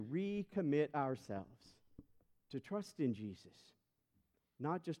recommit ourselves to trust in Jesus,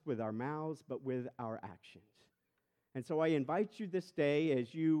 not just with our mouths, but with our actions. And so I invite you this day,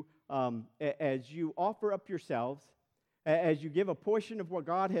 as you offer up yourselves, as you give a portion of what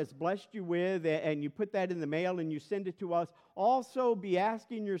God has blessed you with, and you put that in the mail and you send it to us, also be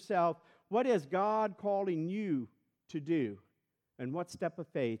asking yourself, what is God calling you to do? And what step of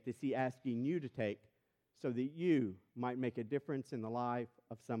faith is He asking you to take so that you might make a difference in the life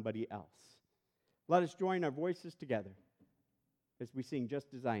of somebody else? Let us join our voices together as we sing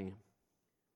Just As I Am.